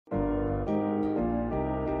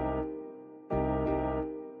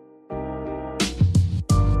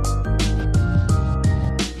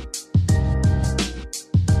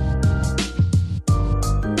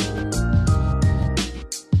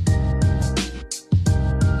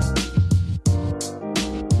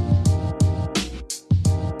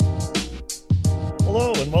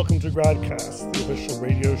to GradCast, the official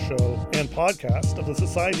radio show and podcast of the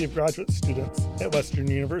Society of Graduate Students at Western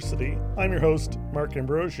University. I'm your host, Mark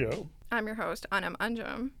Ambrosio. I'm your host, Anam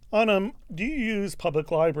Anjum. Anam, do you use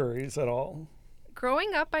public libraries at all?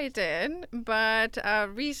 Growing up, I did, but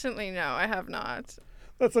recently, no, I have not.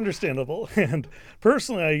 That's understandable. And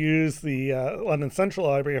personally, I use the London Central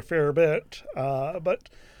Library a fair bit, but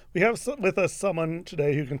we have with us someone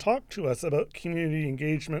today who can talk to us about community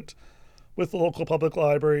engagement with the local public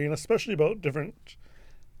library, and especially about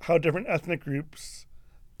how different ethnic groups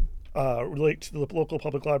relate to the local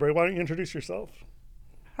public library. Why don't you introduce yourself?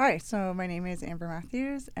 Hi, so my name is Amber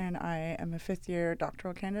Matthews, and I am a fifth-year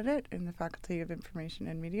doctoral candidate in the Faculty of Information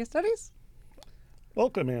and Media Studies.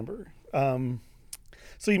 Welcome, Amber.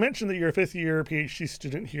 So you mentioned that you're a fifth-year PhD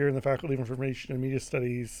student here in the Faculty of Information and Media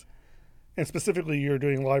Studies, and specifically you're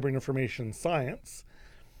doing library and information science.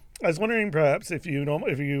 I was wondering perhaps if you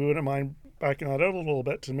wouldn't mind backing that out a little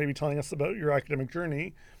bit to maybe telling us about your academic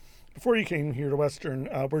journey before you came here to Western.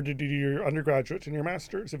 Where did you do your undergraduate and your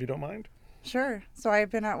master's, if you don't mind? Sure. So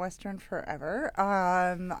I've been at Western forever.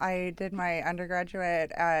 I did my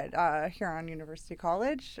undergraduate at Huron University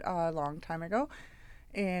College a long time ago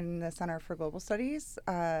in the Center for Global Studies.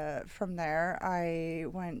 From there, I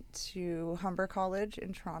went to Humber College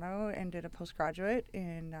in Toronto and did a postgraduate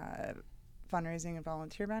in fundraising and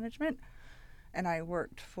volunteer management. And I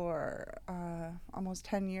worked for almost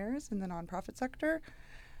 10 years in the nonprofit sector.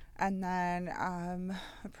 And then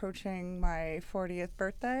approaching my 40th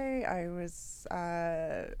birthday, I was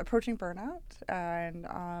approaching burnout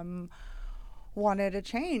and wanted a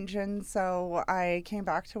change. And so I came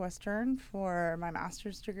back to Western for my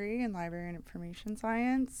master's degree in library and information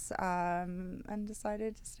science and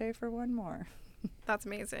decided to stay for one more. That's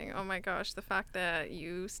amazing. Oh my gosh, the fact that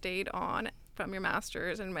you stayed on from your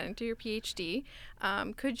master's and went into your PhD.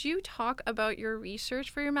 Could you talk about your research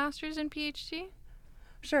for your master's and PhD?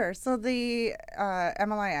 Sure. So the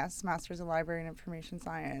MLIS, Masters in Library and Information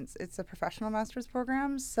Science, it's a professional master's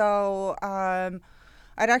program. So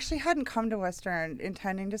I'd actually hadn't come to Western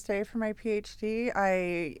intending to stay for my PhD.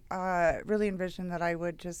 I really envisioned that I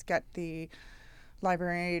would just get the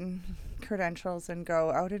librarian credentials and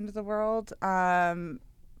go out into the world.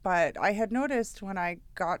 But I had noticed when I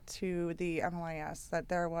got to the MLIS that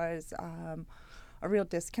there was a real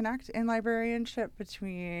disconnect in librarianship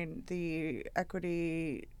between the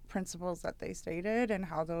equity principles that they stated and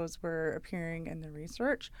how those were appearing in the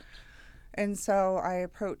research. And so I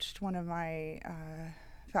approached one of my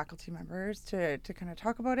faculty members to kind of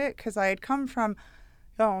talk about it, because I had come from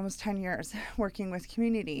almost 10 years working with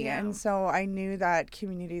community. Yeah. And so I knew that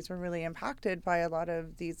communities were really impacted by a lot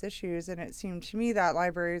of these issues. And it seemed to me that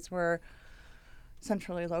libraries were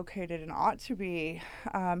centrally located and ought to be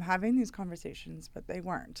having these conversations, but they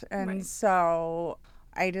weren't. And Right. So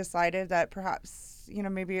I decided that perhaps,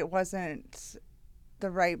 maybe it wasn't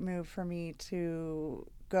the right move for me to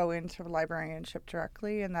go into librarianship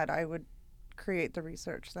directly, and that I would create the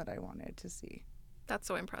research that I wanted to see. That's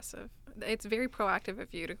so impressive. It's very proactive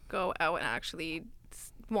of you to go out and actually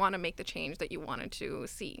want to make the change that you wanted to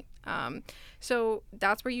see. So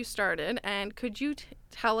that's where you started. And could you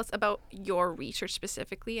tell us about your research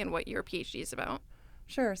specifically and what your PhD is about?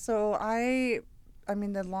 Sure. So I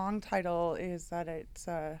mean, the long title is that it's,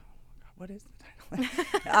 what is the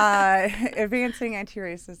title? Advancing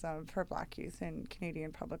Anti-Racism for Black Youth in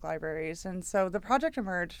Canadian Public Libraries. And so the project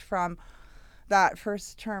emerged from that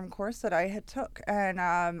first term course that I had took. And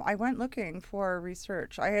I went looking for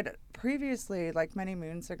research. I had previously, like many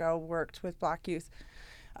moons ago, worked with Black youth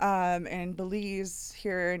in Belize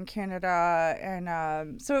here in Canada.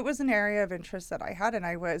 And so it was an area of interest that I had. And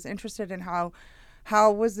I was interested in how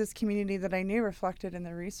was this community that I knew reflected in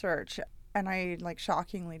the research. And I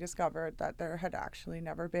shockingly discovered that there had actually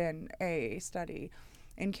never been a study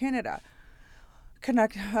in Canada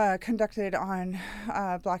conducted on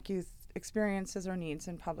Black youth experiences or needs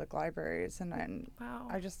in public libraries. And then Wow.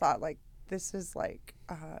 I just thought this is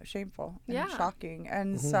shameful and Yeah. shocking.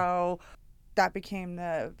 And so that became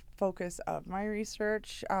the focus of my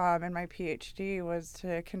research. And my PhD was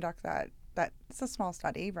to conduct that. It's a small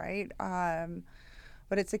study, right?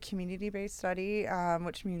 But it's a community-based study,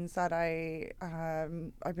 which means that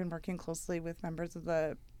I've been working closely with members of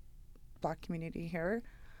the Black community here.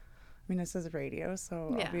 I mean, this is radio,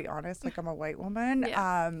 so Yeah. I'll be honest, I'm a white woman.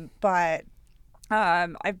 Yeah. But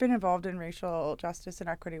I've been involved in racial justice and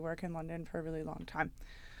equity work in London for a really long time,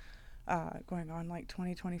 going on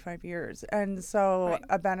 20, 25 years. And so Right.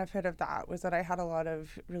 a benefit of that was that I had a lot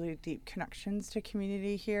of really deep connections to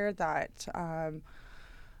community here, that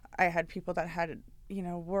I had people that had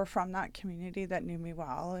were from that community that knew me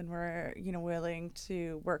well and were, willing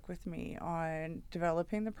to work with me on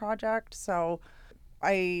developing the project. So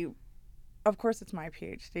of course, it's my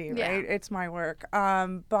PhD, Yeah. right? It's my work.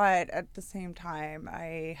 But at the same time,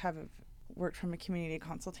 I have worked from a community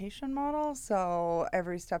consultation model. So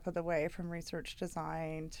every step of the way, from research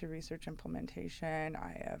design to research implementation,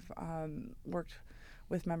 I have worked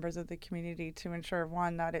with members of the community to ensure,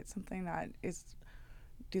 one, that it's something that is,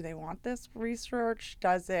 do they want this research?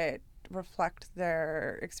 Does it reflect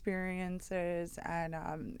their experiences? And,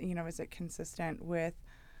 is it consistent with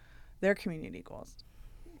their community goals?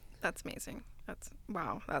 That's amazing. That's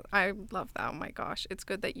wow. I love that. Oh my gosh. It's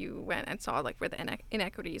good that you went and saw like where the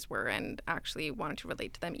inequities were and actually wanted to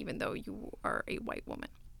relate to them, even though you are a white woman.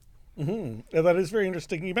 Yeah, that is very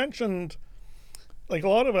interesting. You mentioned, like, a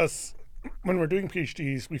lot of us, when we're doing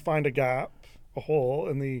PhDs, we find a gap, a hole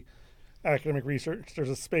in the academic research.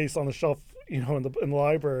 There's a space on the shelf, in the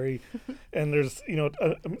library, and there's,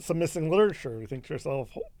 some missing literature. We think to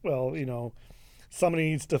ourselves, well, somebody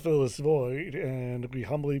needs to fill this void, and we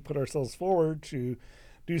humbly put ourselves forward to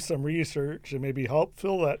do some research and maybe help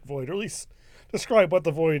fill that void, or at least describe what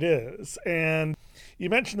the void is. And you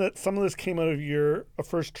mentioned that some of this came out of your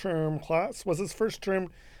first term class. Was this first term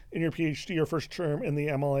in your PhD or first term in the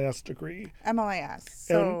MLIS degree? MLIS.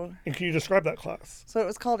 So, and can you describe that class? So it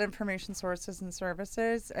was called Information Sources and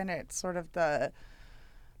Services, and it's sort of the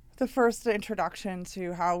first introduction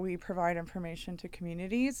to how we provide information to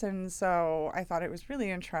communities. And so I thought it was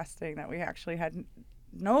really interesting that we actually had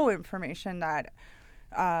no information that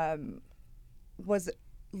was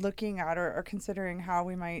looking at or considering how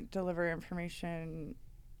we might deliver information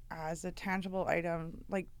as a tangible item,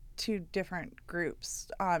 like to different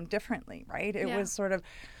groups differently, right? It was sort of,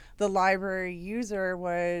 the library user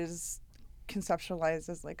was conceptualized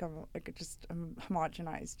as like just a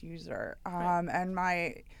homogenized user. Right. And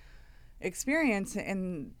my experience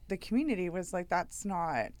in the community was like, that's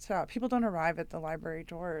not, people don't arrive at the library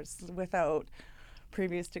doors without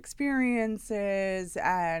previous experiences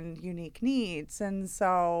and unique needs. And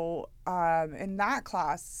so in that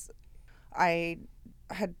class, I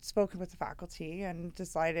had spoken with the faculty and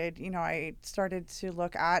decided, I started to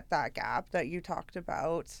look at that gap that you talked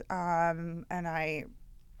about. And I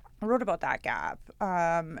wrote about that gap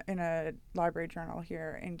in a library journal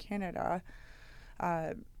here in Canada.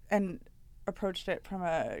 And approached it from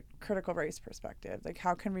a critical race perspective. Like,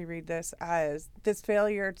 how can we read this as this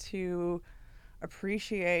failure to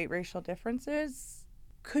appreciate racial differences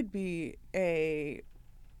could be a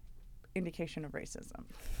indication of racism?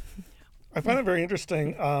 I find it very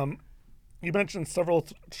interesting. You mentioned several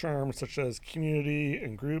terms such as community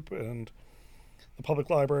and group and the public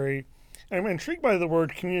library. I'm intrigued by the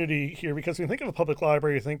word community here because when you think of a public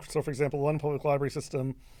library, you think, so for example, one public library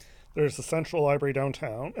system, there's a central library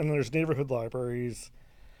downtown, and there's neighborhood libraries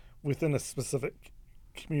within a specific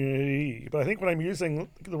community. But I think when I'm using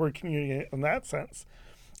the word community in that sense,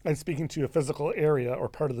 I'm speaking to a physical area or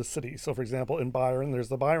part of the city. So, for example, in Byron, there's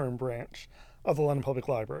the Byron branch of the London Public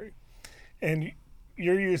Library. And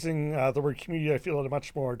you're using the word community, I feel, in a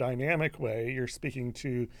much more dynamic way. You're speaking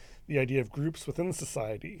to the idea of groups within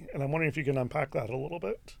society. And I'm wondering if you can unpack that a little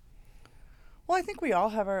bit. Well, I think we all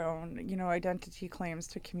have our own, identity claims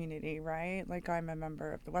to community, right? Like, I'm a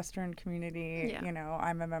member of the Western community,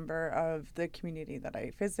 I'm a member of the community that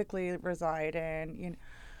I physically reside in,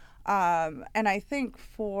 and I think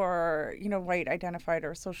for, white identified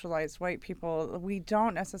or socialized white people, we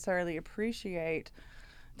don't necessarily appreciate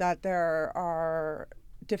that there are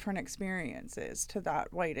different experiences to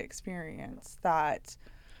that white experience that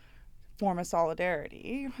form a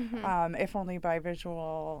solidarity, if only by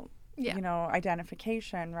visual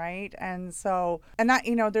identification, right? And so, and that,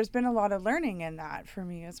 there's been a lot of learning in that for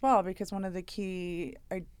me as well, because one of the key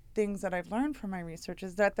things that I've learned from my research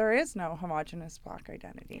is that there is no homogenous Black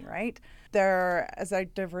identity, right? They're as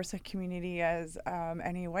diverse a community as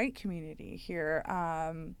any white community here.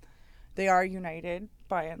 They are united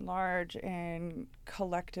by and large in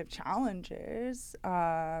collective challenges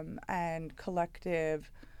and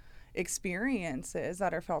collective experiences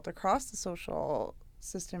that are felt across the social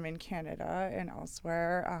system in Canada and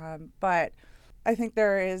elsewhere. But I think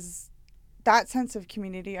there is that sense of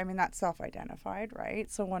community. I mean, that's self-identified,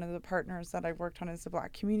 right? So one of the partners that I've worked on is the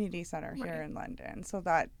Black Community Center here in London. So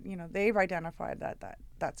that, they've identified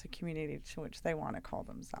that's a community to which they want to call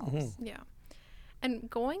themselves. Yeah.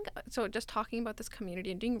 And so just talking about this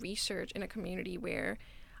community and doing research in a community where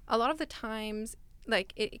a lot of the times,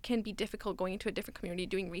 like, it can be difficult going into a different community,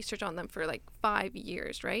 doing research on them for like 5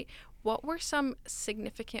 years, right? What were some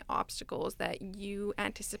significant obstacles that you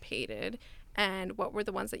anticipated, and what were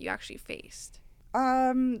the ones that you actually faced?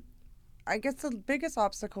 I guess the biggest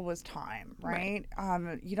obstacle was time, right?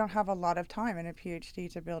 You don't have a lot of time in a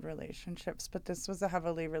PhD to build relationships, but this was a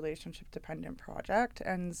heavily relationship dependent project.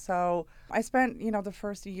 And so I spent, the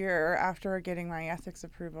first year after getting my ethics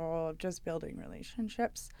approval just building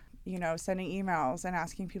relationships, sending emails and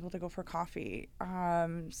asking people to go for coffee,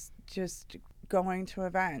 just going to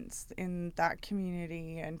events in that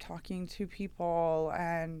community and talking to people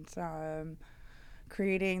and,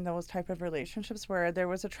 creating those type of relationships where there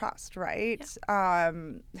was a trust, right? Yeah.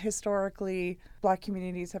 Historically, Black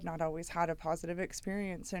communities have not always had a positive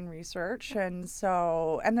experience in research. Yeah.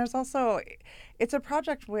 And there's also, it's a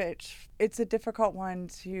project which it's a difficult one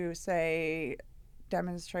to say,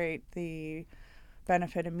 demonstrate the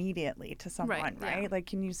benefit immediately to someone, right? Yeah. Like,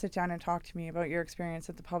 can you sit down and talk to me about your experience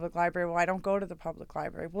at the public library? Well, I don't go to the public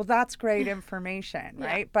library. Well, that's great information,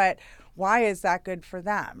 right? Yeah. But why is that good for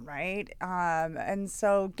them, right? And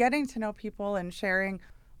so getting to know people and sharing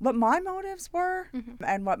what my motives were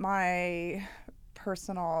and what my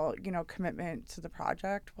personal, commitment to the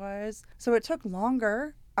project was. So it took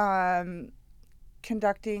longer.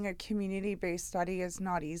 Conducting a community-based study is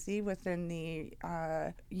not easy within the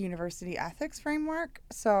university ethics framework.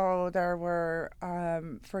 So there were,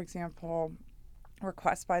 for example,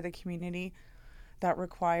 requests by the community that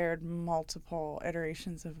required multiple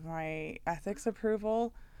iterations of my ethics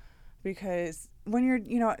approval, because when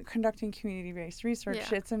you're, conducting community-based research,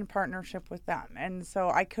 yeah. It's in partnership with them. And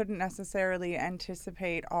so I couldn't necessarily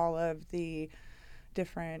anticipate all of the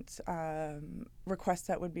different requests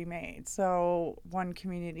that would be made. So one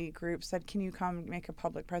community group said, can you come make a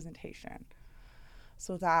public presentation?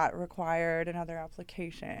 So that required another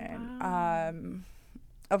application. Wow.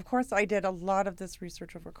 Of course, I did a lot of this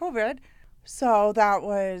research over COVID. So that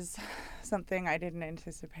was something I didn't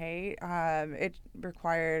anticipate. It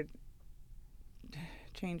required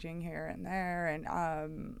changing here and there.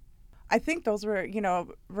 And I think those were,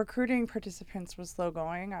 recruiting participants was slow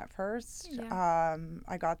going at first. Yeah.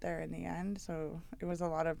 I got there in the end, so it was a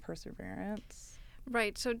lot of perseverance.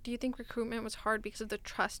 Right. So do you think recruitment was hard because of the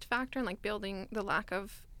trust factor and like building the lack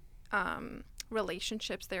of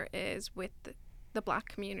relationships there is with the Black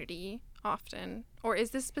community often? Or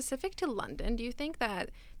is this specific to London? Do you think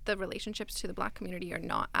that the relationships to the Black community are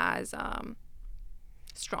not as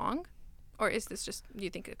strong? Or is this just, do you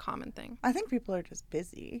think, a common thing? I think people are just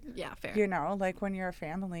busy. Yeah, fair. Like when you're a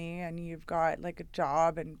family and you've got like a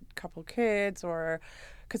job and a couple kids, or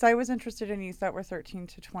because I was interested in youth that were 13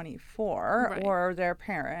 to 24 right. or their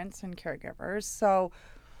parents and caregivers. So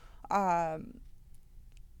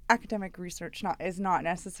academic research is not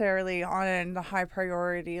necessarily on the high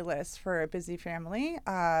priority list for a busy family.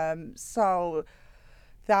 So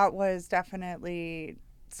that was definitely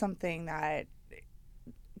something that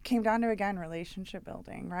came down to, again, relationship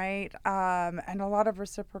building, right? And a lot of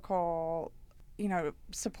reciprocal,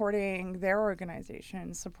 supporting their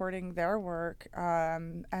organization, supporting their work,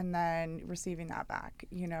 and then receiving that back,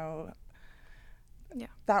 Yeah.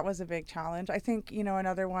 That was a big challenge. I think,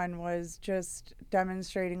 another one was just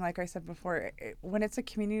demonstrating, like I said before, when it's a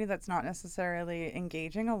community that's not necessarily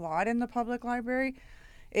engaging a lot in the public library,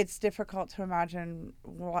 it's difficult to imagine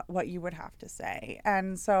what you would have to say.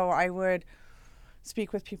 And so I would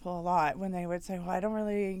speak with people a lot when they would say, well, I don't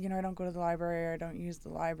really, I don't go to the library or I don't use the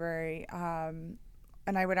library. And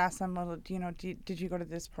I would ask them, well, did you go to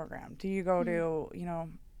this program? Do you go to,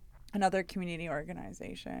 another community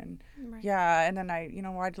organization? Right. Yeah. And then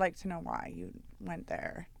I'd like to know why you went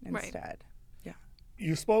there instead. Right. Yeah.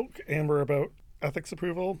 You spoke, Amber, about ethics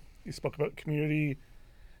approval. You spoke about community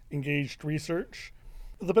engaged research.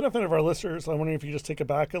 The benefit of our listeners, I'm wondering if you just take it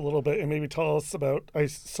back a little bit and maybe tell us about,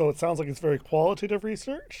 so it sounds like it's very qualitative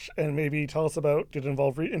research, and maybe tell us about, did it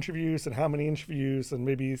involve interviews and how many interviews and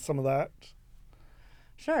maybe some of that?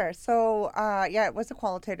 Sure. So, it was a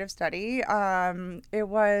qualitative study. It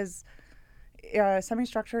was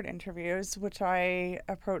semi-structured interviews, which I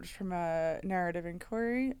approached from a narrative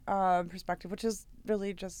inquiry perspective, which is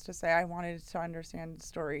really just to say I wanted to understand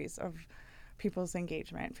stories of people's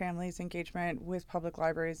engagement, families' engagement with public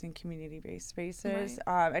libraries and community-based spaces.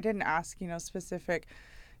 Right. I didn't ask, specific,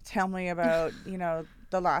 tell me about,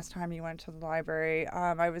 the last time you went to the library.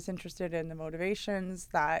 I was interested in the motivations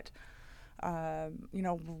that,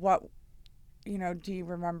 what, do you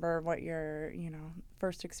remember what your,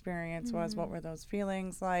 first experience was? What were those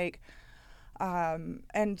feelings like?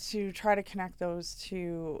 And to try to connect those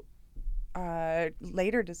to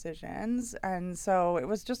later decisions. And so it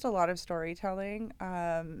was just a lot of storytelling.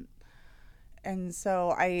 And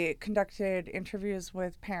so I conducted interviews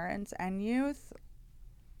with parents and youth.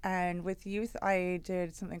 And with youth, I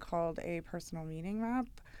did something called a personal meaning map,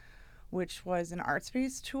 which was an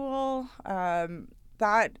arts-based tool.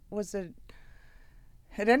 That was it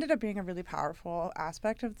ended up being a really powerful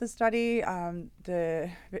aspect of the study.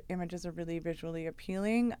 The images are really visually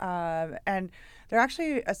appealing, and they're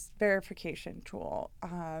actually a verification tool,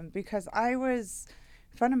 because I was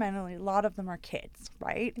fundamentally, a lot of them are kids,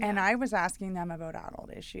 right? Yeah. And I was asking them about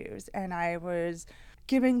adult issues, and I was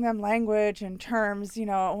giving them language and terms,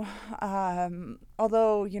 although,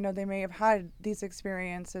 they may have had these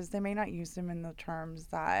experiences, they may not use them in the terms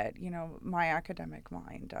that, my academic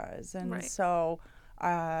mind does. And Right. so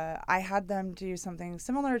I had them do something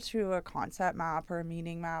similar to a concept map or a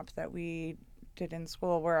meaning map that we did in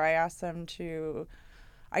school, where I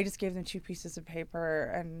just gave them 2 pieces of paper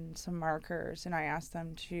and some markers, and I asked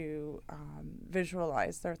them to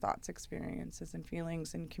visualize their thoughts, experiences, and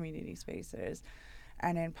feelings in community spaces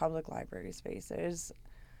and in public library spaces.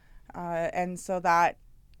 And so that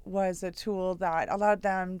was a tool that allowed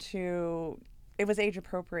them to, it was age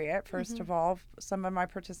appropriate, first of all. Some of my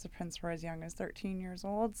participants were as young as 13 years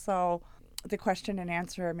old. So the question and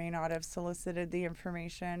answer may not have solicited the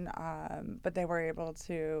information, but they were able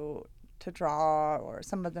to draw, or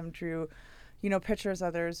some of them drew, pictures,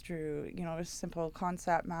 others drew, simple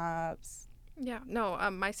concept maps. Yeah, no,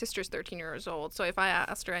 my sister's 13 years old, so if I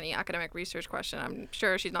asked her any academic research question, I'm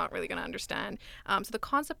sure she's not really going to understand. So the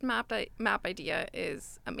concept map idea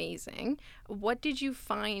is amazing. What did you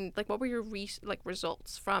find, what were your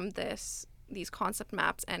results from these concept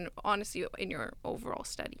maps, and honestly, in your overall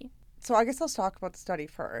study? So I guess let's talk about the study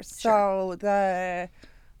first. Sure. So the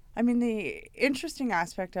interesting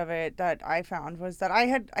aspect of it that I found was that I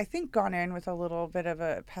had, I think, gone in with a little bit of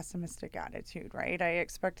a pessimistic attitude, right? I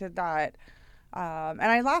expected that, and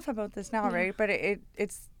I laugh about this now, right? But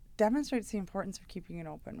it's demonstrates the importance of keeping an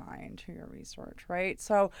open mind to your research, right?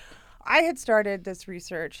 So I had started this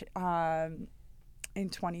research in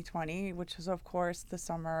 2020, which was, of course, the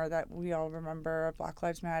summer that we all remember of Black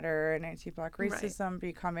Lives Matter and anti-Black racism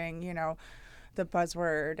becoming, the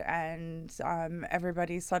buzzword, and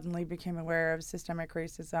everybody suddenly became aware of systemic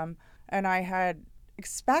racism. And I had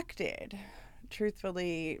expected,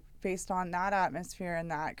 truthfully, based on that atmosphere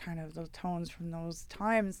and that kind of the tones from those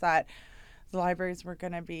times, that the libraries were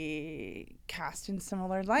going to be cast in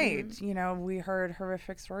similar light. We heard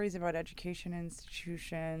horrific stories about education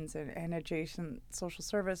institutions and adjacent social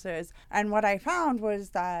services. And what I found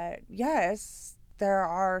was that, yes, there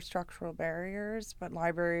are structural barriers, but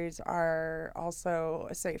libraries are also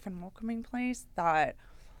a safe and welcoming place, that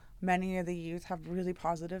many of the youth have really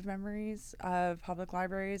positive memories of public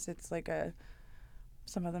libraries. It's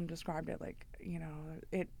some of them described it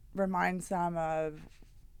it reminds them of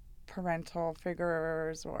parental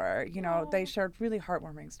figures, or, they shared really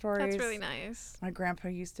heartwarming stories. That's really nice. My grandpa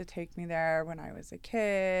used to take me there when I was a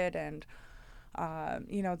kid, and,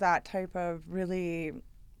 that type of really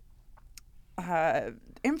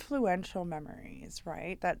influential memories,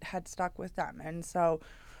 right, that had stuck with them. And so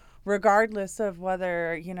regardless of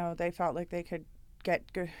whether, they felt like they could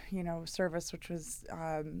get good, service which was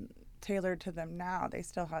tailored to them now, they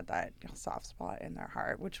still had that soft spot in their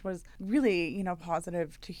heart, which was really,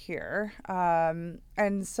 positive to hear.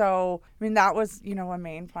 And so, that was, a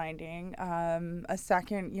main finding. A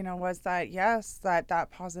second, was that, yes,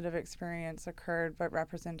 that positive experience occurred, but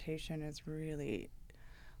representation is really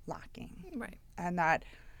lacking. Right. And that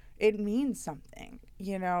it means something,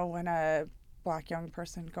 when a Black young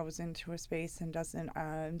person goes into a space and doesn't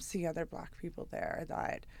see other Black people there,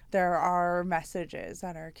 that there are messages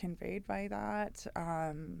that are conveyed by that.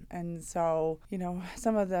 And so,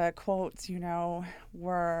 some of the quotes,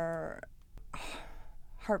 were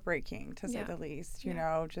heartbreaking, to say the least,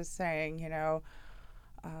 just saying,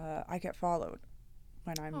 I get followed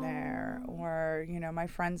when I'm there, or, my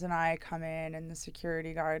friends and I come in and the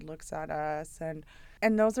security guard looks at us, and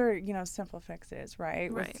those are, simple fixes,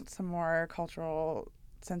 right? With some more cultural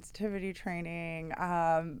sensitivity training.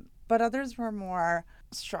 But others were more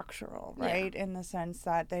structural, right? In the sense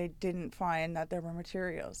that they didn't find that there were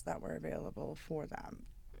materials that were available for them.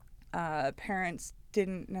 Parents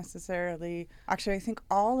didn't necessarily, actually, I think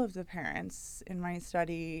all of the parents in my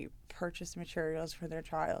study purchased materials for their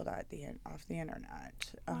child off the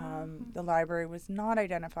internet. The library was not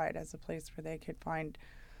identified as a place where they could find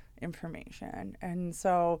information. And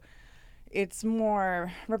so it's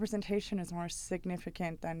more, representation is more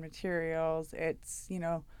significant than materials. It's,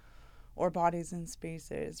 or bodies and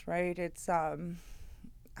spaces, right? It's,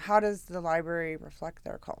 how does the library reflect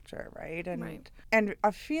their culture, right? And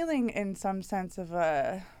a feeling in some sense of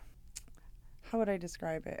how would I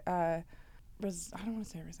describe it? I don't want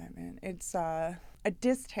to say resentment. It's a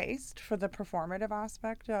distaste for the performative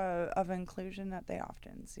aspect of inclusion that they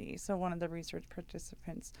often see. So one of the research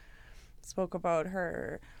participants spoke about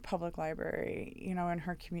her public library, in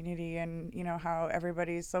her community, and how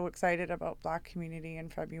everybody's so excited about Black community in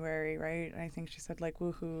February, right? And I think she said, like,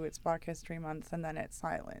 woohoo, it's Black History Month, and then it's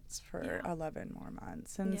silence for 11 more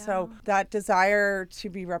months. And so that desire to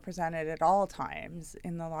be represented at all times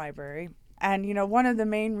in the library. And one of the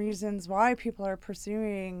main reasons why people are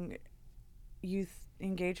pursuing youth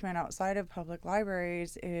engagement outside of public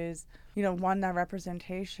libraries is, one, that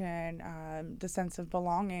representation, the sense of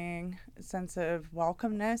belonging, sense of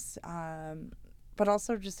welcomeness, but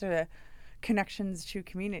also just a connections to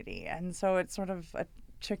community. And so it's sort of a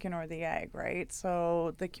chicken or the egg, right?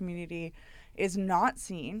 So the community is not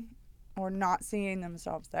seen or not seeing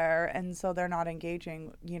themselves there, and so they're not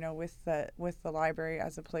engaging, with the library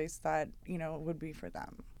as a place that, would be for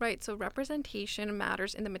them. Right. So representation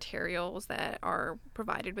matters in the materials that are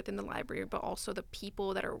provided within the library, but also the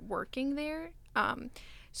people that are working there.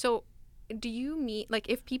 So do you mean, like,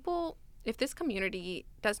 if this community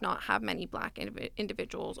does not have many Black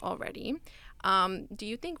individuals already, do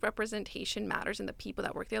you think representation matters in the people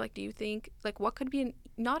that work there? Like, do you think, like, what could be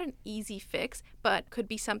not an easy fix, but could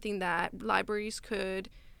be something that libraries could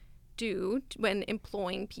do when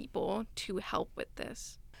employing people to help with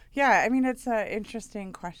this? Yeah, I mean, it's an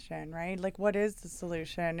interesting question, right? Like, what is the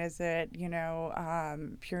solution? Is it,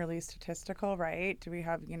 purely statistical, right? Do we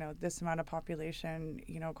have, this amount of population,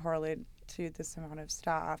 correlated to this amount of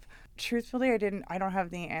staff? Truthfully, I don't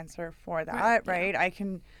have the answer for that, right? I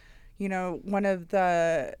can, one of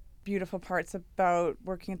the beautiful parts about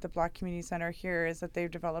working at the Black Community Center here is that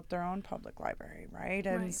they've developed their own public library, right?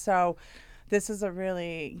 And so this is a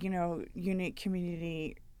really, unique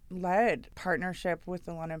community-led partnership with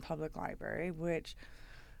the London Public Library,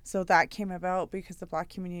 so that came about because the Black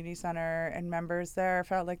Community Center and members there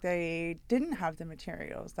felt like they didn't have the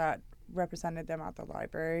materials that represented them at the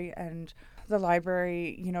library, and the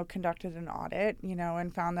library, conducted an audit,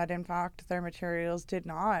 and found that in fact their materials did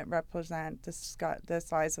not represent the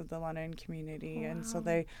size of the London community. And so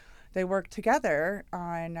they worked together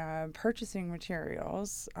on purchasing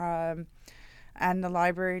materials, and the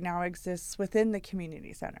library now exists within the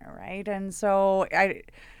community center, right? And so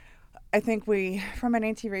I think from an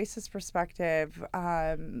anti-racist perspective,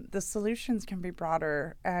 the solutions can be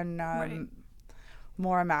broader and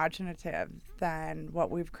more imaginative than what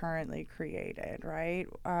we've currently created, right?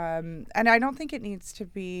 And I don't think it needs to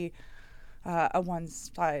be a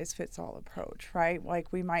one-size-fits-all approach, right?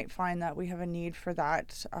 Like, we might find that we have a need for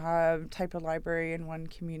that type of library in one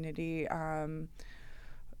community,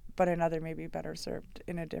 but another may be better served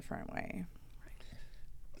in a different way.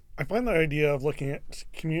 I find the idea of looking at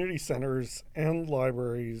community centers and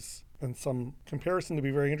libraries in some comparison to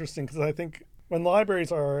be very interesting, because I think when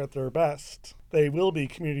libraries are at their best, they will be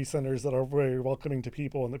community centers that are very welcoming to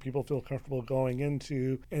people and that people feel comfortable going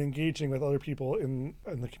into and engaging with other people in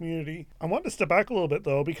the community. I want to step back a little bit,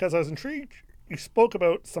 though, because I was intrigued. You spoke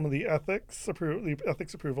about some of the ethics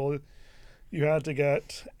approval you had to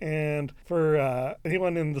get, and for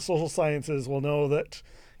anyone in the social sciences will know that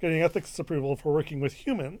getting ethics approval for working with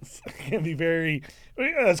humans can be very,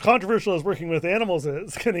 as controversial as working with animals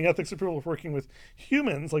is, getting ethics approval for working with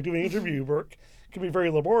humans, like doing interview work, can be very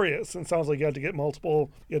laborious. And it sounds like you had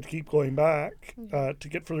to keep going back to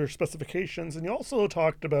get further specifications. And you also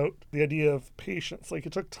talked about the idea of patience, like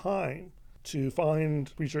it took time to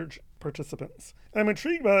find research participants. And I'm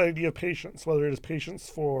intrigued by the idea of patience, whether it is patience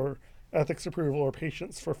for ethics approval or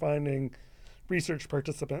patience for finding research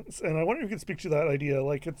participants. And I wonder if you could speak to that idea.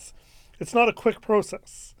 Like, it's not a quick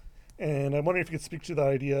process. And I wonder if you could speak to the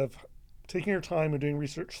idea of taking your time and doing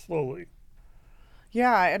research slowly.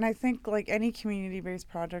 Yeah, and I think, like any community-based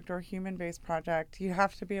project or human-based project, you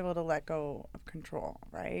have to be able to let go of control,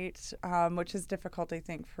 right? Which is difficult, I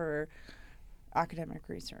think, for academic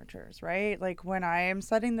researchers, right? Like, when I am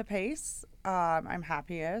setting the pace, I'm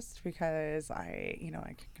happiest because I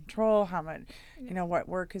can control how much, what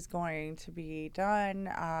work is going to be done.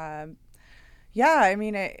 I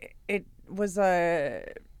mean, it was a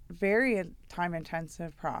very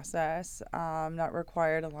time-intensive process that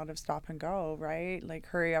required a lot of stop and go, right? Like,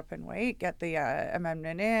 hurry up and wait, get the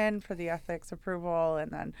amendment in for the ethics approval,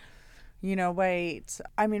 and then, wait.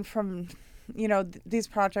 I mean, these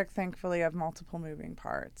projects thankfully have multiple moving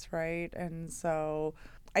parts, right? And so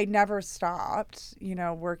I never stopped,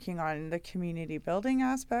 working on the community building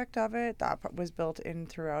aspect of it. That was built in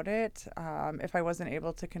throughout it. If I wasn't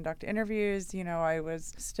able to conduct interviews, I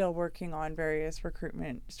was still working on various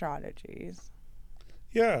recruitment strategies.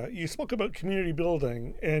 Yeah, you spoke about community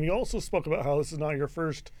building, and you also spoke about how this is not your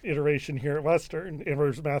first iteration here at Western.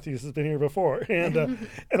 Amber Matthews has been here before, and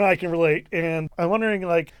and I can relate. And I'm wondering,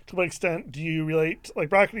 like, to what extent do you relate, like,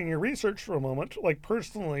 bracketing your research for a moment, like,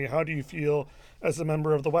 personally, how do you feel as a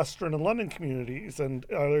member of the Western and London communities? And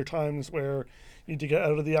are there times where you need to get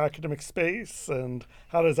out of the academic space, and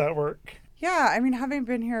how does that work? Yeah, I mean, having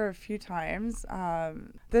been here a few times,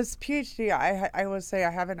 this PhD, I would say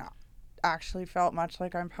I haven't actually felt much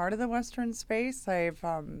like I'm part of the Western space. I've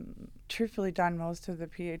truthfully done most of the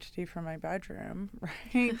PhD from my bedroom,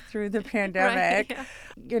 right, through the pandemic. Right, yeah.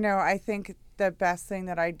 You know, I think the best thing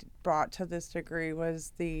that I brought to this degree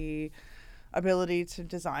was the ability to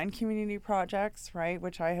design community projects, right,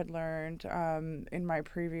 which I had learned in my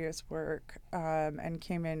previous work, and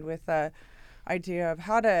came in with a idea of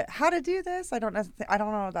how to do this. I don't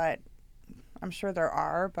know that. I'm sure there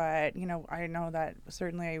are, but you know, I know that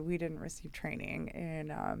certainly we didn't receive training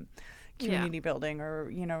in community building,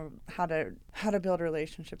 or you know, how to build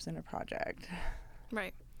relationships in a project.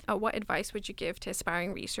 Right. What advice would you give to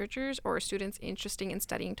aspiring researchers or students interested in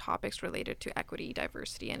studying topics related to equity,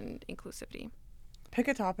 diversity, and inclusivity? Pick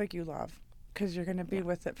a topic you love, because you're going to be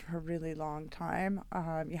with it for a really long time.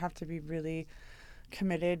 You have to be really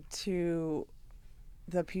committed to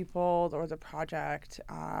the people or the project,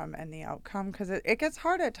 and the outcome, because it gets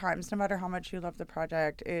hard at times. No matter how much you love the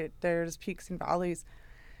project, there's peaks and valleys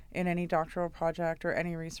in any doctoral project or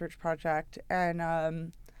any research project,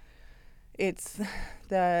 and it's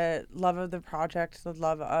the love of the project, the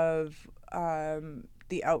love of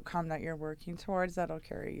the outcome that you're working towards, that'll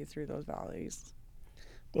carry you through those valleys.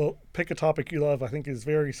 Well, pick a topic you love, I think, is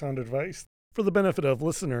very sound advice. For the benefit of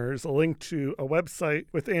listeners, a link to a website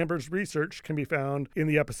with Amber's research can be found in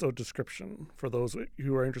the episode description for those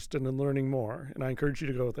who are interested in learning more, and I encourage you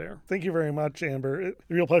to go there. Thank you very much, Amber. It's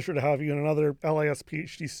a real pleasure to have you and another LIS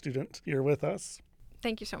PhD student here with us.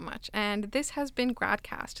 Thank you so much. And this has been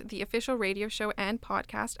GradCast, the official radio show and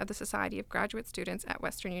podcast of the Society of Graduate Students at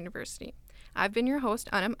Western University. I've been your host,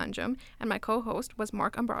 Anam Anjum, and my co-host was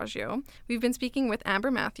Mark Ambrosio. We've been speaking with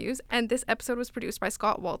Amber Matthews, and this episode was produced by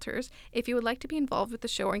Scott Walters. If you would like to be involved with the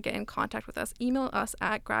show and get in contact with us, email us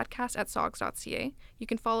at gradcast@sogs.ca. You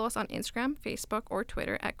can follow us on Instagram, Facebook, or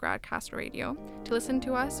Twitter at GradCast Radio. To listen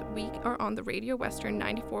to us, we are on the Radio Western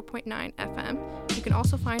 94.9 FM. You can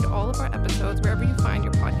also find all of our episodes wherever you find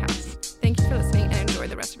your podcasts. Thank you for listening, and enjoy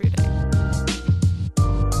the rest of your day.